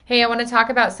Hey, I want to talk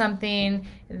about something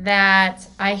that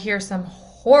I hear some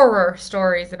horror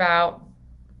stories about,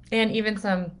 and even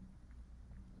some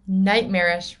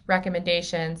nightmarish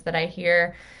recommendations that I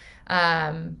hear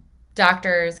um,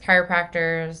 doctors,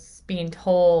 chiropractors being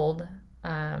told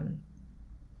um,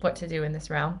 what to do in this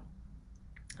realm.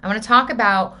 I want to talk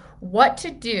about what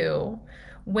to do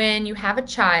when you have a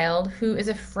child who is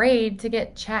afraid to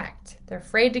get checked. They're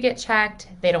afraid to get checked,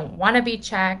 they don't want to be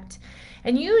checked.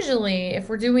 And usually, if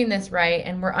we're doing this right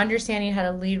and we're understanding how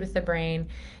to lead with the brain,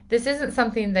 this isn't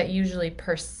something that usually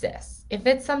persists. If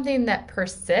it's something that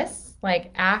persists,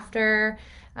 like after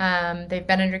they've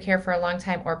been under care for a long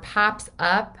time or pops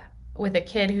up with a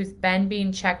kid who's been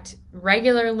being checked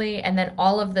regularly and then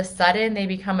all of the sudden they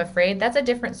become afraid, that's a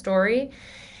different story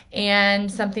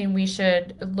and something we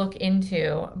should look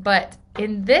into. But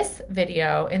in this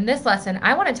video, in this lesson,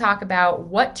 I want to talk about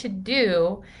what to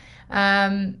do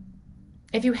um,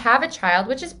 if you have a child,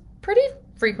 which is pretty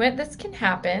frequent. This can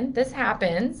happen. This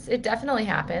happens. It definitely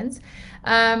happens.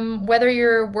 Whether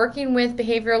you're working with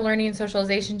behavioral learning and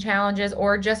socialization challenges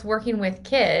or just working with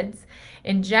kids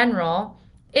in general,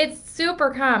 it's super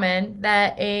common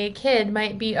that a kid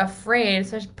might be afraid,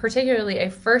 particularly a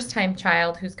first time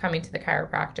child who's coming to the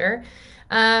chiropractor.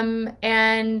 And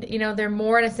they're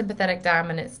more in a sympathetic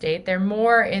dominant state. They're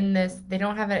more in this, they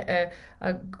don't have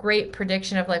a great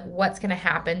prediction of like what's going to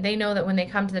happen. They know that when they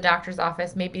come to the doctor's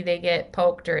office, maybe they get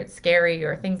poked or it's scary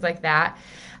or things like that.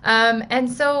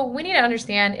 And so we need to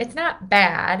understand it's not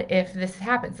bad if this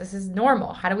happens. This is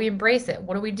normal. How do we embrace it?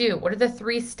 What do we do? What are the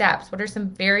 3 steps? What are some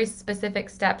very specific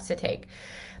steps to take?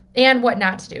 And what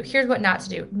not to do. Here's what not to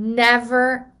do.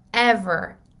 Never,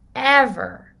 ever,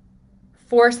 ever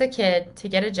force a kid to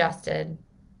get adjusted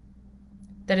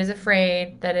that is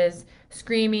afraid, that is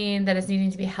screaming, that is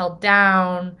needing to be held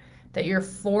down, that you're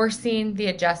forcing the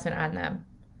adjustment on them.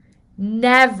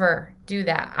 Never do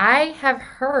that. I have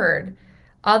heard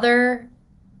other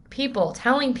people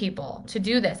telling people to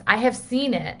do this. I have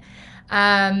seen it.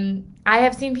 I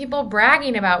have seen people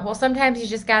bragging about, well, sometimes you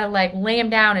just got to like lay them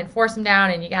down and force them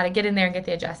down and you got to get in there and get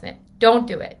the adjustment. Don't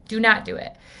do it. Do not do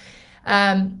it.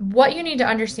 What you need to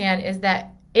understand is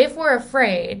that if we're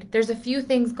afraid, there's a few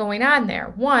things going on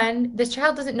there. One, this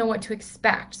child doesn't know what to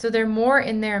expect. So they're more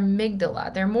in their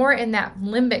amygdala. They're more in that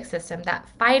limbic system, that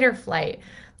fight or flight.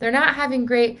 They're not having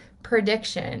great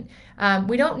prediction.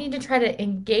 We don't need to try to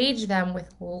engage them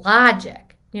with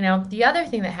logic. The other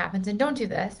thing that happens, and don't do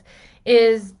this,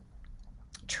 is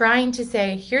trying to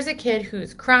say, here's a kid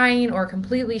who's crying or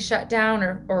completely shut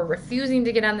down or refusing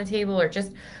to get on the table or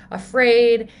just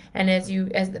afraid. And as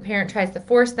the parent tries to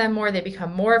force them more, they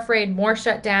become more afraid, more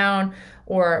shut down,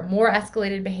 or more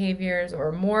escalated behaviors,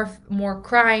 or more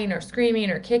crying or screaming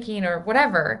or kicking or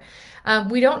whatever.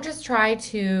 We don't just try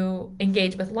to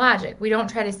engage with logic. We don't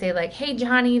try to say like, hey,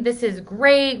 Johnny, this is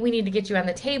great. We need to get you on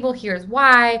the table. Here's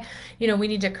why. We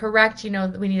need to correct, we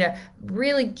need to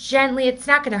really gently, it's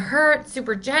not going to hurt,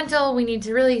 super gentle. We need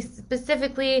to really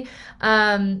specifically,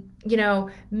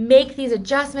 make these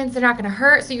adjustments. They're not going to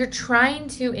hurt. So you're trying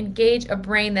to engage a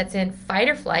brain that's in fight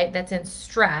or flight, that's in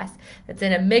stress, that's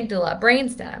in amygdala,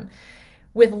 brainstem,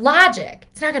 with logic.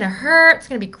 It's not going to hurt. It's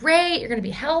going to be great. You're going to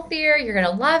be healthier. You're going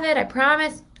to love it. I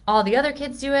promise. All the other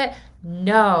kids do it.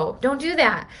 No, don't do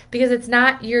that because it's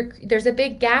not there's a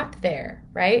big gap there,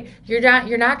 right? You're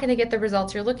not going to get the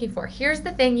results you're looking for. Here's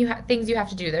the things you have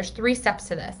to do. There's 3 steps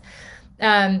to this.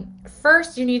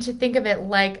 First, you need to think of it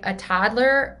like a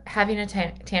toddler having a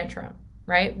tantrum.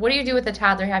 Right? What do you do with a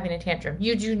toddler having a tantrum?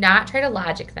 You do not try to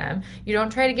logic them. You don't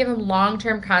try to give them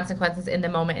long-term consequences in the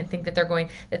moment and think that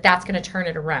that's going to turn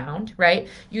it around, right?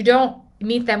 You don't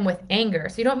meet them with anger.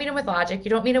 So you don't meet them with logic. You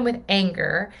don't meet them with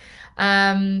anger,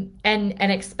 and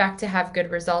expect to have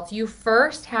good results. You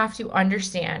first have to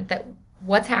understand that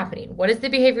what's happening. What is the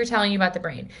behavior telling you about the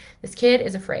brain? This kid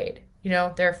is afraid.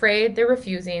 They're afraid, they're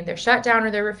refusing, they're shut down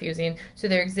or they're refusing, so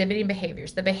they're exhibiting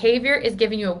behaviors. The behavior is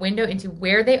giving you a window into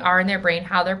where they are in their brain,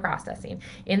 how they're processing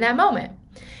in that moment.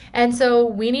 And so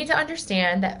we need to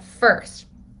understand that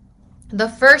the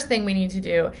first thing we need to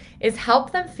do is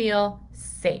help them feel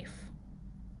safe.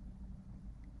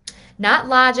 Not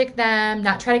logic them,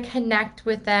 not try to connect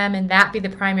with them and that be the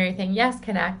primary thing. Yes,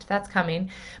 connect, that's coming.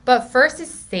 But first is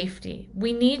safety.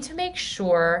 We need to make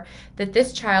sure that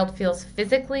this child feels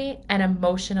physically and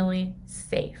emotionally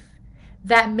safe.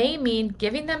 That may mean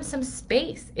giving them some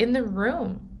space in the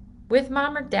room with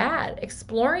mom or dad,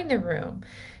 exploring the room,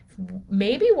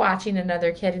 maybe watching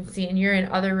another kid and seeing you're in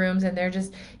other rooms and they're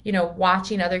just,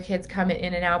 watching other kids come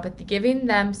in and out, but giving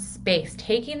them space,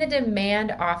 taking the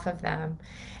demand off of them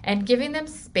and giving them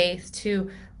space to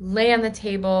lay on the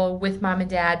table with mom and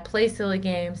dad, play silly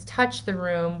games, touch the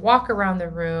room, walk around the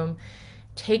room.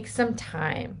 Take some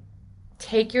time.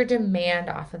 Take your demand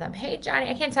off of them. Hey, Johnny,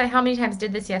 I can't tell you how many times I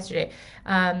did this yesterday.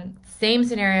 Same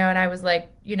scenario, and I was like,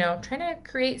 trying to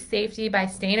create safety by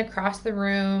staying across the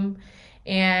room.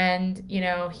 And,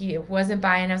 he wasn't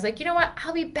buying. I was like, you know what?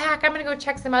 I'll be back. I'm going to go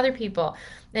check some other people.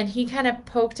 And he kind of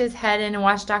poked his head in and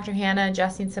watched Dr. Hannah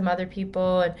adjusting some other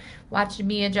people and watched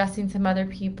me adjusting some other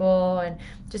people and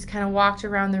just kind of walked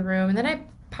around the room. And then I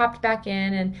popped back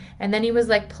in and then he was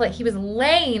like, he was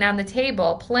laying on the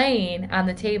table, playing on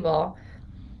the table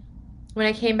when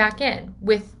I came back in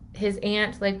with his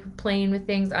aunt, like playing with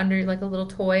things under, like a little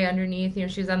toy underneath.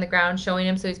 She was on the ground showing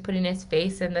him, so he's putting his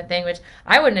face in the thing, which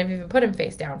I wouldn't have even put him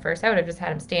face down first. I would have just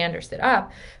had him stand or sit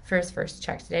up for his first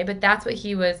check today. But that's what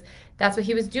he was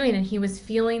doing, and he was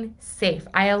feeling safe.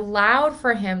 I allowed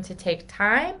for him to take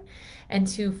time and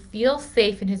to feel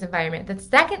safe in his environment. The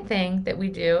second thing that we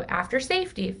do after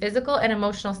safety, physical and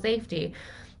emotional safety,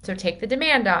 so take the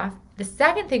demand off. The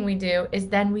second thing we do is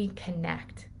then we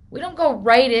connect. We don't go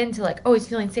right into like, oh, he's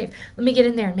feeling safe. Let me get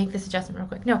in there and make this adjustment real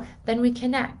quick. No, then we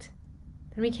connect.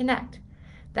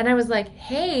 Then I was like,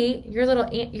 hey, your little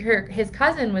aunt, his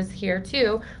cousin was here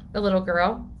too, the little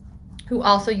girl who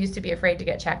also used to be afraid to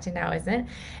get checked and now isn't.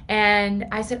 And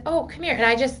I said, oh, come here. And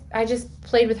I just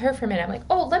played with her for a minute. I'm like,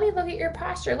 oh, let me look at your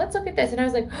posture. Let's look at this. And I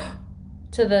was like,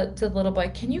 to the little boy,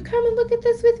 can you come and look at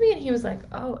this with me? And he was like,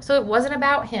 oh. So it wasn't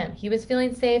about him. He was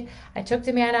feeling safe. I took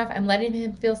demand off. I'm letting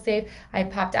him feel safe. I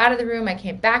popped out of the room. I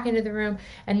came back into the room.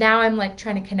 And now I'm like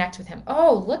trying to connect with him.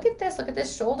 Oh, look at this. Look at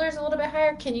this. Shoulders a little bit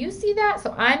higher. Can you see that?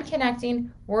 So I'm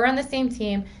connecting. We're on the same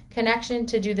team. Connection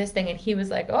to do this thing. And he was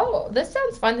like, oh, this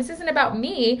sounds fun. This isn't about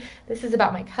me. This is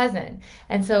about my cousin.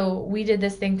 And so we did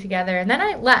this thing together. And then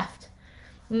I left.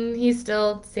 He's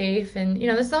still safe, and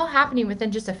this is all happening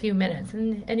within just a few minutes,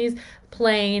 and he's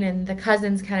playing, and the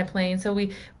cousin's kind of playing. So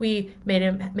we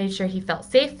made sure he felt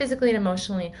safe physically and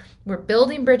emotionally. We're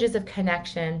building bridges of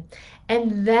connection,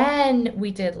 and then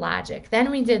we did logic.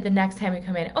 Then we did the next time we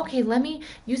come in. Okay,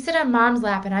 you sit on mom's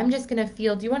lap, and I'm just gonna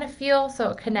feel. Do you want to feel?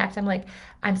 So connect. I'm like,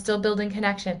 I'm still building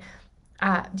connection.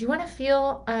 Do you want to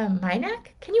feel my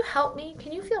neck? Can you help me?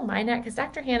 Can you feel my neck? Because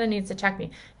Dr. Hannah needs to check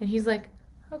me, and he's like,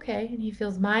 okay, and he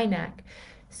feels my neck.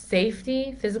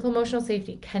 Safety, physical, emotional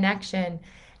safety, connection,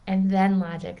 and then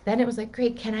logic. Then it was like,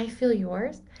 great, can I feel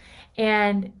yours?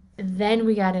 And then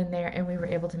we got in there and we were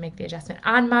able to make the adjustment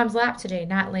on mom's lap today,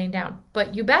 not laying down.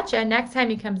 But you betcha, next time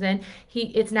he comes in,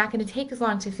 it's not going to take as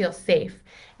long to feel safe.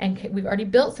 And we've already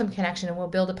built some connection, and we'll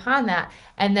build upon that.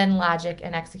 And then logic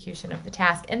and execution of the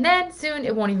task. And then soon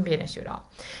it won't even be an issue at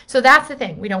all. So that's the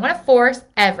thing. We don't want to force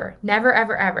ever. Never,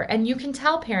 ever, ever. And you can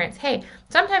tell parents, hey,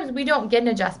 sometimes we don't get an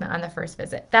adjustment on the first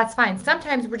visit. That's fine.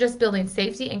 Sometimes we're just building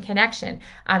safety and connection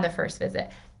on the first visit.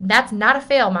 That's not a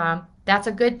fail, Mom. That's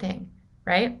a good thing,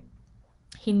 right?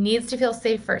 He needs to feel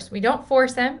safe first. We don't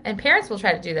force him, and parents will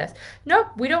try to do this. Nope,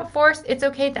 we don't force. It's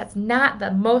okay. That's not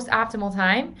the most optimal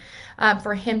time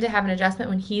for him to have an adjustment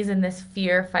when he's in this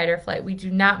fear, fight, or flight. We do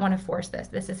not want to force this.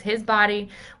 This is his body.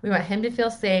 We want him to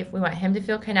feel safe. We want him to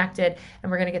feel connected,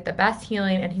 and we're going to get the best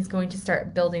healing, and he's going to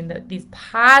start building these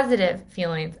positive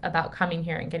feelings about coming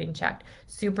here and getting checked.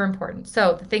 Super important.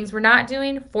 So the things we're not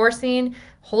doing, forcing,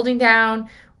 holding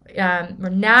down, we're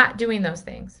not doing those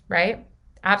things, right?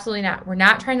 Absolutely not. We're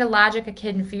not trying to logic a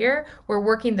kid in fear. We're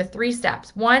working the 3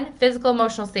 steps. 1, physical,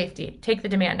 emotional safety. Take the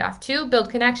demand off. 2, build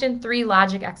connection. 3,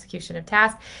 logic, execution of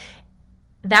task.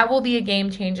 That will be a game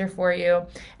changer for you.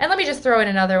 And let me just throw in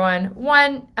another one.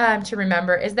 One to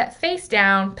remember is that face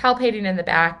down, palpating in the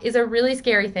back, is a really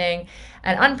scary thing,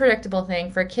 an unpredictable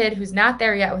thing for a kid who's not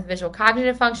there yet with visual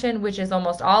cognitive function, which is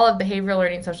almost all of behavioral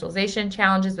learning socialization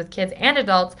challenges with kids and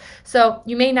adults. So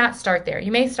you may not start there.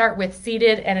 You may start with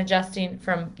seated and adjusting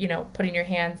from, putting your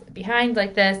hands behind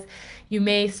like this. You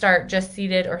may start just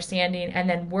seated or standing and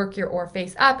then work your or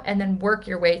face up and then work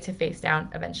your way to face down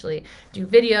eventually. Do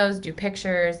videos, do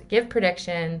pictures, give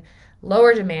prediction,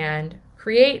 lower demand,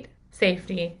 create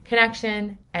safety,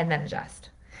 connection, and then adjust.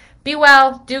 Be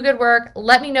well, do good work.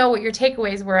 Let me know what your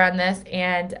takeaways were on this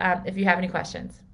and if you have any questions.